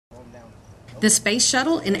The Space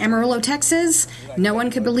Shuttle in Amarillo, Texas. No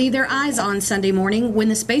one could believe their eyes on Sunday morning when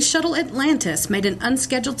the Space Shuttle Atlantis made an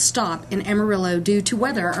unscheduled stop in Amarillo due to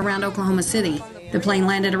weather around Oklahoma City. The plane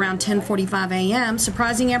landed around 10:45 a.m.,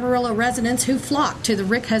 surprising Amarillo residents who flocked to the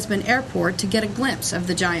Rick Husband Airport to get a glimpse of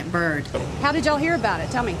the giant bird. How did y'all hear about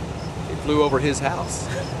it? Tell me. It flew over his house.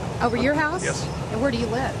 Over your house? Yes. And where do you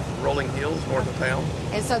live? Rolling Hills, north of town.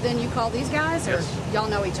 And so then you call these guys, or Yes. y'all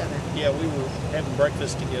know each other? Yeah, we were having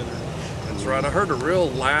breakfast together. That's right. I heard a real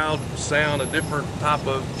loud sound, a different type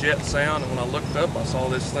of jet sound, and when I looked up, I saw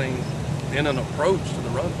this thing in an approach to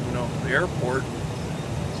the airport.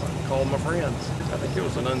 So I called my friends. I think it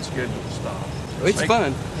was an unscheduled stop. It's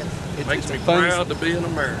fun. It makes me fun. proud to be an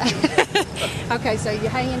American. Okay, so you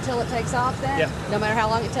hang until it takes off then? Yeah. No matter how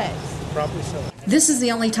long it takes? Probably so. This is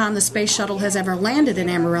the only time the Space Shuttle has ever landed in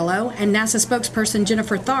Amarillo, and NASA spokesperson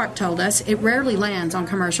Jennifer Tharp told us it rarely lands on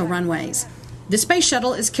commercial runways. The Space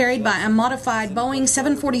Shuttle is carried by a modified Boeing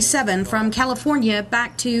 747 from California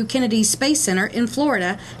back to Kennedy Space Center in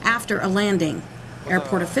Florida after a landing.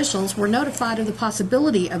 Airport officials were notified of the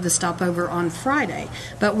possibility of the stopover on Friday,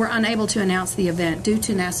 but were unable to announce the event due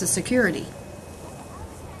to NASA security.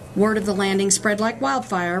 Word of the landing spread like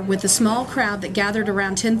wildfire, with the small crowd that gathered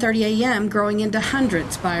around 10:30 a.m. growing into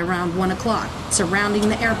hundreds by around 1 o'clock, surrounding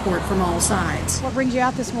the airport from all sides. What brings you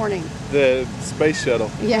out this morning? The space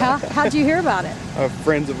shuttle. Yeah? How'd you hear about it?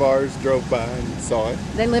 Friends of ours drove by and saw it.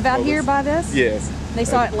 They live out here by this? Yes. They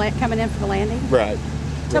saw it coming in for the landing? Right.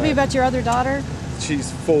 Tell me about your other daughter.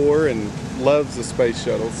 She's 4 and loves the space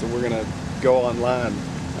shuttle, so we're going to go online,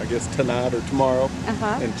 I guess tonight or tomorrow,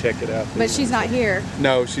 and check it out. But she's not here.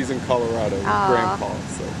 No, she's in Colorado with Grandpa.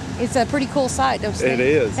 So It's a pretty cool sight, don't you think? it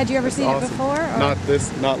is. Had you ever It's seen awesome. it before? Or?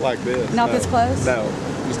 Not like this. Not no. this close? No,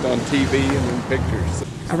 just on TV and in pictures.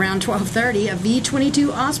 Around 12:30, a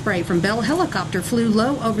V-22 Osprey from Bell Helicopter flew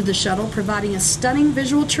low over the shuttle, providing a stunning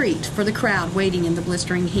visual treat for the crowd waiting in the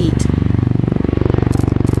blistering heat.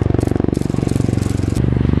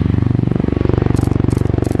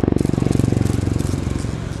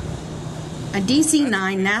 A DC-9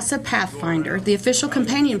 NASA Pathfinder, the official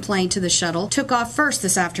companion plane to the shuttle, took off first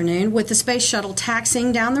this afternoon, with the space shuttle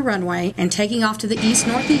taxiing down the runway and taking off to the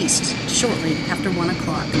east-northeast shortly after 1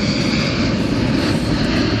 o'clock.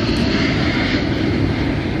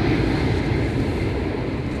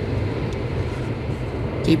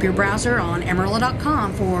 Keep your browser on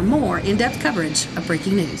Amarillo.com for more in-depth coverage of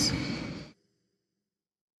breaking news.